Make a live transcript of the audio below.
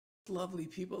lovely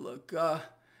people. Look,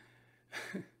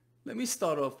 let me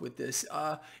start off with this.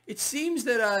 It seems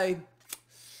that I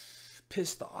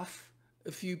pissed off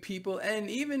a few people, and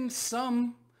even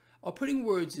some are putting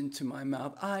words into my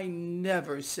mouth. I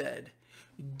never said,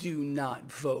 do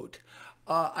not vote.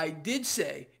 I did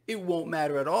say it won't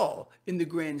matter at all in the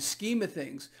grand scheme of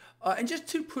things. And just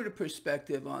to put a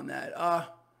perspective on that,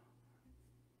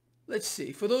 let's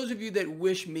see. For those of you that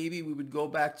wish maybe we would go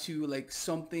back to like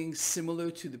something similar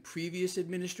to the previous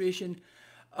administration,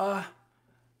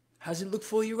 how's it look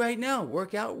for you right now?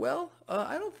 Work out well?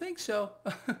 I don't think so.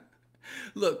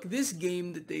 Look, this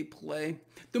game that they play,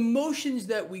 the motions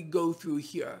that we go through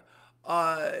here,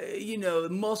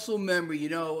 muscle memory,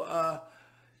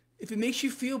 if it makes you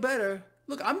feel better,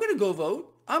 look, I'm going to go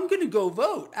vote. I'm going to go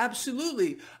vote.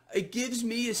 Absolutely. It gives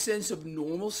me a sense of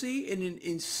normalcy in an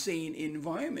insane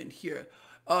environment here.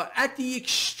 At the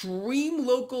extreme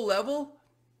local level,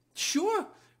 sure,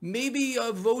 maybe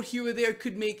a vote here or there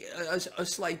could make a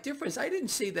slight difference. I didn't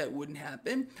say that wouldn't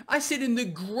happen. I said in the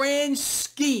grand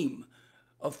scheme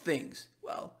of things.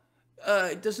 Well,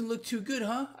 it doesn't look too good,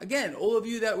 huh? Again, all of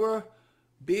you that were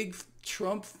big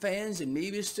Trump fans and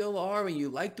maybe still are, and you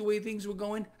like the way things were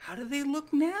going, how do they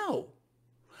look now?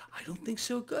 I don't think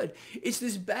so good. It's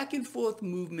this back and forth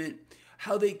movement,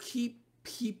 how they keep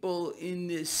people in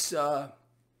this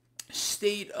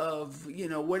state of,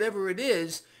 whatever it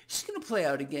is, it's going to play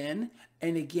out again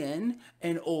and again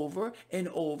and over and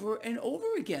over and over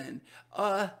again.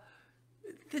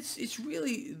 It's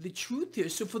really the truth here.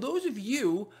 So for those of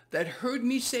you that heard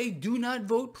me say do not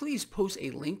vote, please post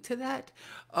a link to that.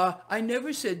 I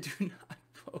never said do not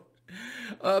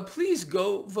vote. Please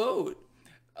go vote.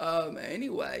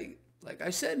 Anyway, like I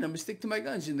said, I'm going to stick to my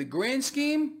guns. In the grand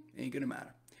scheme, it ain't going to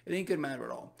matter. It ain't going to matter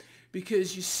at all.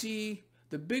 Because you see,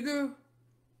 the bigger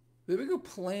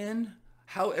plan,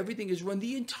 how everything is run,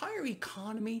 the entire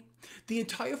economy, the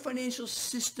entire financial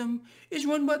system is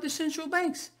run by the central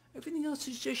banks. Everything else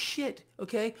is just shit,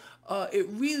 okay? It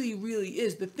really, really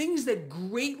is. The things that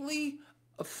greatly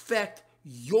affect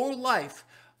your life,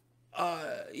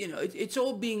 it's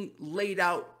all being laid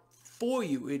out for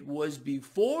you. It was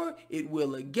before, it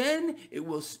will again, it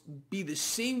will be the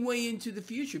same way into the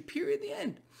future, period, the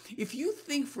end. If you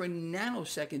think for a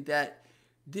nanosecond that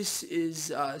this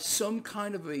is some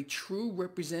kind of a true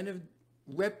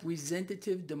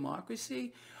representative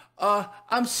democracy,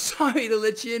 I'm sorry to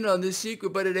let you in on this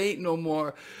secret, but it ain't no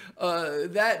more.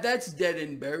 That's dead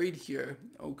and buried here,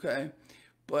 okay?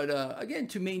 But again,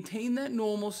 to maintain that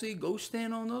normalcy, go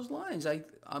stand on those lines.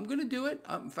 I'm going to do it.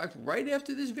 In fact, right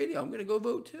after this video, I'm going to go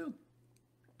vote too.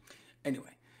 Anyway,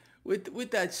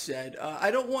 with that said, I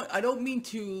don't mean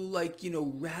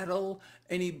to rattle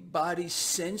anybody's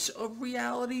sense of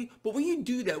reality, but when you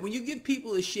do that, when you give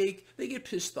people a shake, they get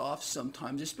pissed off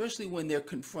sometimes, especially when they're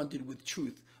confronted with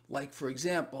truth. Like, for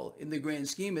example, in the grand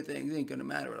scheme of things, it ain't going to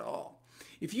matter at all.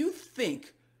 If you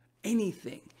think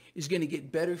anything is going to get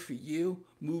better for you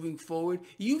moving forward,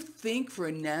 you think for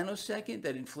a nanosecond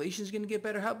that inflation is going to get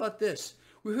better, how about this?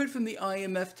 We heard from the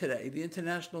IMF today, the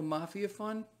International Mafia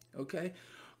Fund, okay?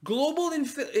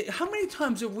 How many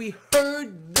times have we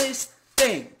heard this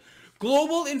thing?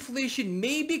 Global inflation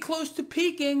may be close to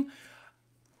peaking.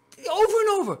 Over and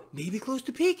over, maybe close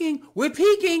to peaking. We're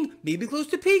peaking, maybe close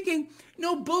to peaking.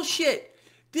 No bullshit.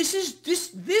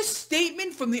 This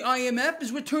statement from the IMF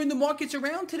is what turned the markets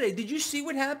around today. Did you see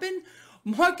what happened?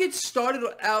 Markets started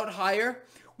out higher.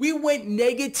 We went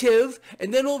negative,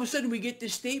 and then all of a sudden we get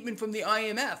this statement from the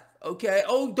IMF. Okay,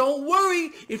 oh, don't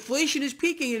worry, inflation is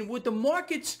peaking, and what the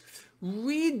markets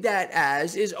read that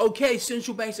as is, okay,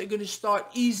 central banks are going to start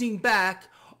easing back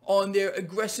on their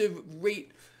aggressive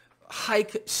rate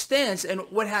hike stance. And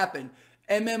what happened?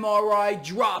 MMRI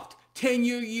dropped,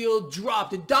 10-year yield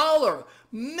dropped, the dollar,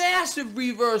 massive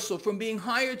reversal from being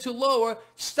higher to lower,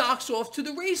 stocks off to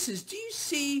the races. Do you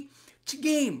see? It's a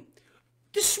game.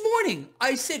 This morning,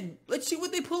 I said, let's see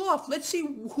what they pull off. Let's see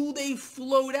who they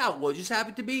float out. Well, it just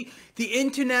happened to be the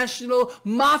International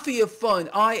Mafia Fund,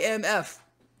 IMF,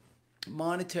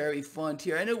 monetary fund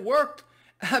here. And it worked.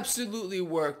 Absolutely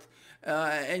worked.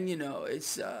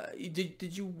 It's,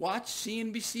 did you watch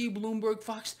CNBC, Bloomberg,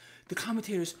 Fox? The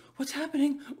commentators, what's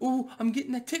happening? Ooh, I'm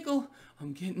getting that tickle.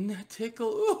 I'm getting that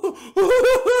tickle. Ooh,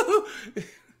 ooh.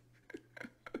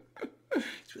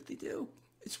 It's what they do.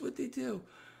 It's what they do.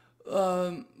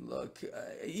 Look,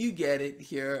 you get it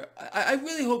here. I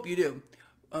really hope you do.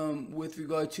 With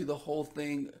regard to the whole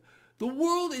thing, the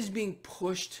world is being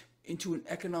pushed into an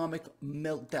economic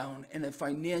meltdown and a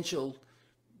financial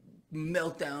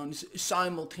meltdown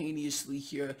simultaneously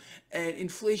here, and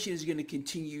inflation is going to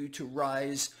continue to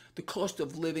rise the cost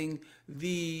of living,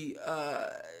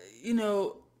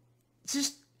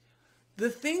 just the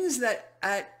things that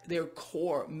at their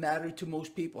core matter to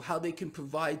most people, how they can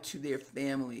provide to their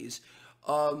families.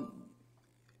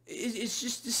 It's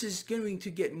just, this is going to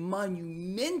get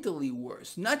monumentally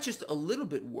worse, not just a little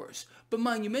bit worse, but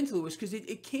monumentally worse, because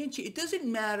it can't change. It doesn't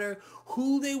matter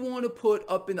who they want to put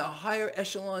up in the higher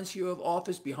echelons here of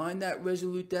office behind that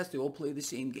resolute desk. They all play the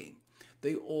same game.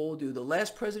 They all do. The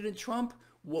last President Trump,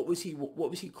 what was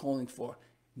he calling for?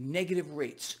 Negative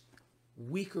rates,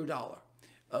 weaker dollar.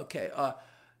 Okay.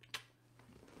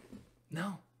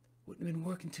 No, wouldn't have been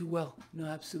working too well. No,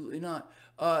 absolutely not.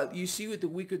 You see what the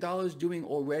weaker dollar is doing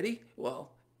already?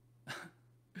 Well,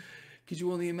 could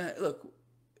you only imagine? Look,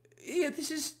 yeah,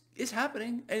 it's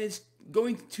happening, and it's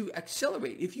going to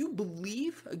accelerate. If you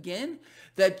believe, again,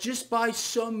 that just by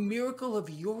some miracle of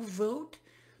your vote,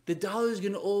 the dollar is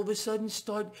going to all of a sudden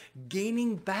start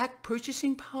gaining back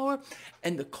purchasing power,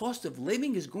 and the cost of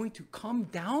living is going to come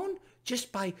down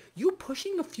just by you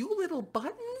pushing a few little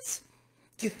buttons,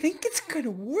 do you think it's going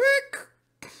to work?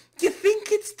 Do you think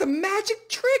it's the magic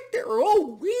trick that we're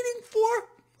all waiting for?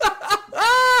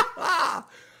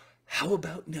 How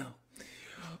about no?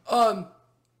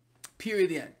 Period,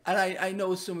 the end. And I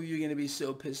know some of you are going to be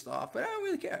so pissed off, but I don't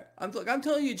really care. I'm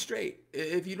telling you it straight.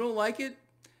 If you don't like it,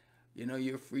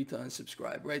 you're free to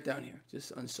unsubscribe right down here.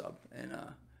 Just unsub, and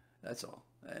that's all.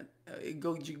 And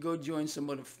go join some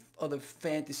other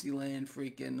Fantasyland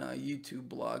freaking YouTube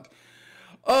blog.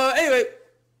 Anyway,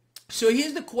 so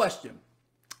here's the question.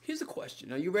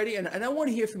 Are you ready? And I want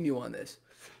to hear from you on this.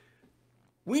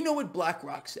 We know what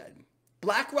BlackRock said.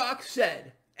 BlackRock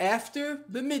said after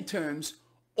the midterms,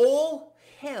 all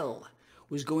hell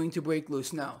was going to break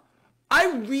loose. Now,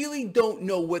 I really don't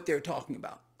know what they're talking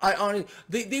about. I honestly,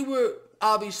 they were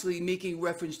obviously making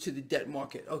reference to the debt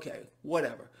market. Okay,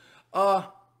 whatever.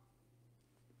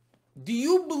 Do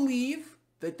you believe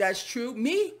that that's true?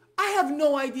 Me? I have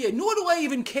no idea, nor do I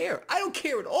even care. I don't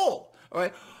care at all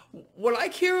right? What I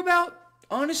care about,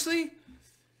 honestly,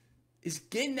 is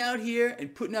getting out here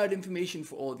and putting out information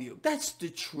for all of you. That's the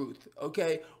truth,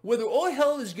 okay? Whether all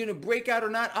hell is going to break out or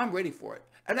not, I'm ready for it.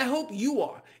 And I hope you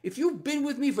are. If you've been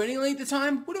with me for any length of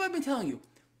time, what have I been telling you?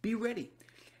 Be ready.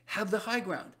 Have the high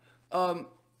ground.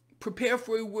 Prepare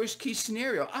for a worst case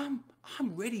scenario. I'm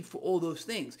ready for all those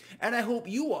things. And I hope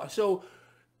you are. So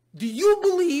do you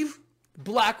believe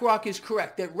BlackRock is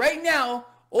correct? That right now,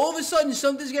 all of a sudden,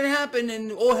 something's going to happen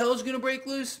and all hell's going to break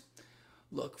loose?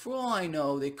 Look, for all I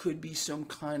know, there could be some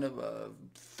kind of a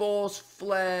false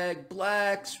flag,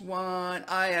 black swan.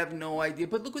 I have no idea.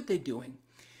 But look what they're doing.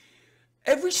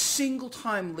 Every single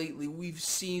time lately, we've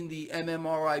seen the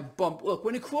MMRI bump. Look,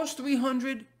 when it crossed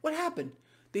 300, what happened?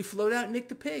 They floated out Nick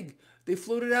the Pig. They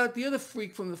floated out the other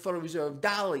freak from the Federal Reserve,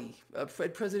 Daly,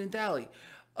 President Daly.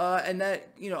 And that,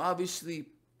 obviously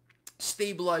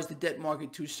stabilized the debt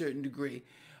market to a certain degree.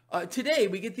 Today,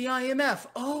 we get the IMF.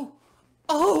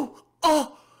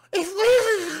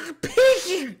 Inflation is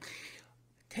peaking.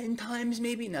 10 times,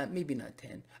 maybe not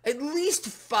 10. At least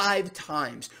 5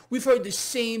 times. We've heard the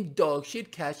same dog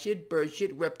shit, cat shit, bird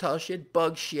shit, reptile shit,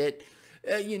 bug shit,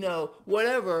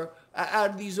 whatever, out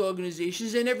of these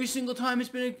organizations. And every single time it's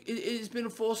been a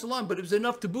false alarm. But it was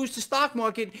enough to boost the stock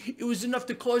market. It was enough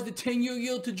to cause the 10-year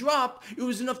yield to drop. It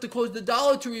was enough to cause the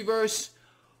dollar to reverse.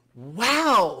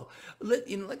 Wow.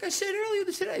 Like I said earlier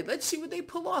today, let's see what they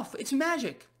pull off. It's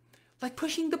magic. Like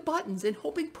pushing the buttons and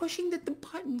pushing that the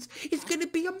buttons is going to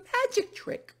be a magic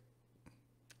trick.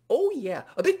 Oh, yeah.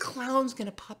 A big clown's going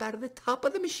to pop out of the top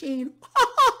of the machine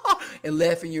and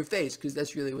laugh in your face, because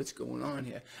that's really what's going on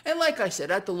here. And like I said,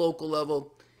 at the local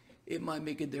level, it might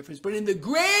make a difference. But in the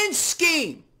grand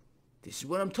scheme, this is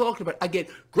what I'm talking about. I get,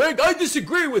 Greg, I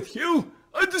disagree with you.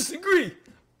 I disagree.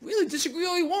 Really, disagree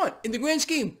all you want. In the grand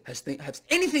scheme, has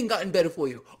anything gotten better for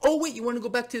you? Oh, wait, you want to go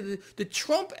back to the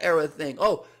Trump era thing?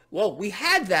 Oh, well, we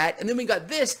had that, and then we got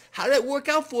this. How did that work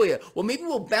out for you? Well, maybe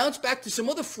we'll bounce back to some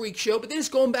other freak show, but then it's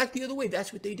going back the other way.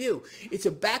 That's what they do. It's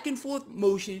a back and forth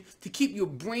motion to keep your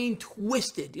brain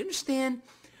twisted. Do you understand?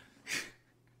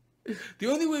 The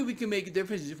only way we can make a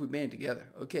difference is if we band together,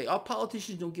 okay? Our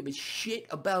politicians don't give a shit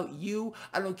about you.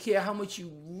 I don't care how much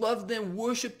you love them,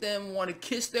 worship them, want to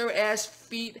kiss their ass,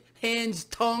 feet, hands,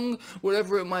 tongue,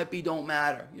 whatever it might be, don't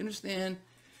matter. You understand?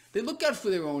 They look out for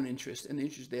their own interest and the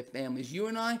interest of their families. You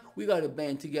and I, we got to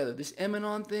band together. This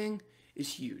Emanon thing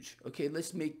is huge, okay?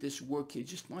 Let's make this work here.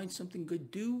 Just find something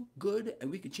good, do good,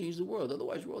 and we can change the world.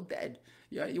 Otherwise, we're all dead.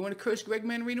 Yeah, you want to curse Greg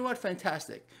Mannarino out?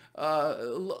 Fantastic.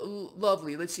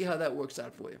 Lovely. Let's see how that works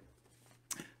out for you.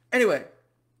 Anyway,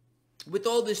 with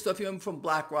all this stuff here from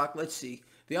BlackRock, let's see.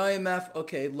 The IMF,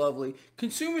 okay, lovely.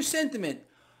 Consumer sentiment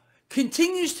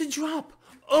continues to drop.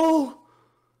 Oh,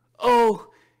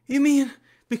 you mean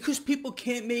because people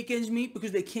can't make ends meet,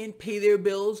 because they can't pay their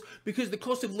bills, because the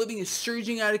cost of living is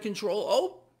surging out of control?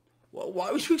 Oh, well,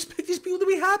 why would you expect these people to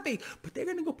be happy? But they're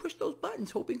going to go push those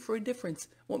buttons hoping for a difference.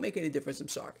 Won't make any difference, I'm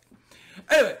sorry.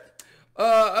 Anyway,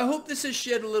 I hope this has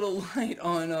shed a little light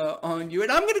on you.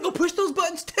 And I'm going to go push those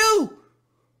buttons too.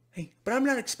 Hey, but I'm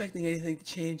not expecting anything to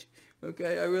change.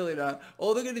 Okay, I really not.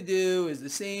 All they're going to do is the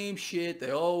same shit they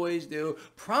always do.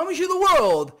 Promise you the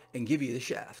world and give you the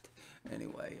shaft.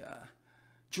 Anyway,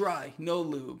 dry, no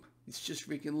lube. It's just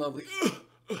freaking lovely.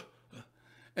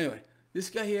 Anyway, this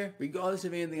guy here, regardless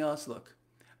of anything else, look,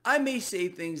 I may say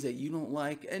things that you don't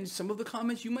like, and some of the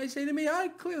comments you might say to me, I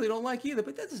clearly don't like either,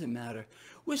 but that doesn't matter.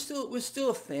 We're still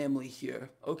a family here,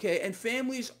 okay? And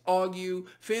families argue,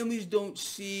 families don't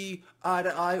see eye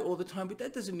to eye all the time, but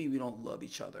that doesn't mean we don't love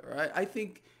each other, all right? I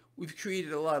think we've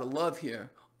created a lot of love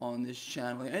here on this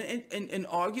channel, and an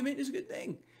argument is a good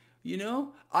thing. You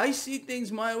know, I see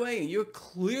things my way, and you're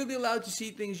clearly allowed to see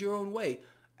things your own way,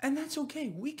 and that's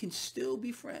okay. We can still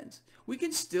be friends. We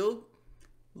can still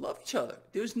love each other.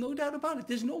 There's no doubt about it.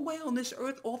 There's no way on this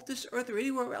earth, off this earth, or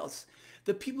anywhere else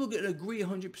that people are going to agree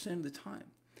 100% of the time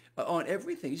on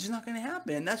everything. It's just not going to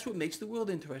happen. And that's what makes the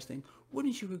world interesting.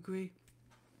 Wouldn't you agree?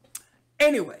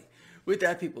 Anyway, with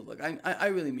that, people, look, I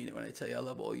really mean it when I tell you I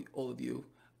love all of you.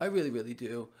 I really, really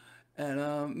do.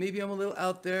 And maybe I'm a little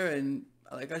out there, and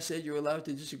like I said, you're allowed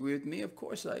to disagree with me. Of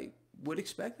course, I would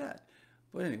expect that.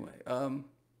 But anyway,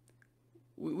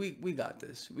 we got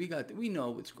this. We know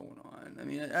what's going on. I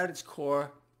mean, at its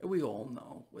core, we all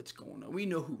know what's going on. We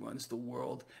know who runs the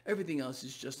world. Everything else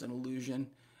is just an illusion.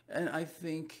 And I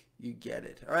think you get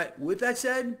it. All right. With that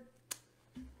said,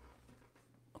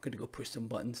 I'm going to go push some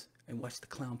buttons and watch the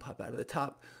clown pop out of the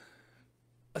top.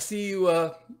 I'll see you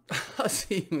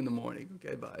in the morning.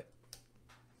 Okay, bye.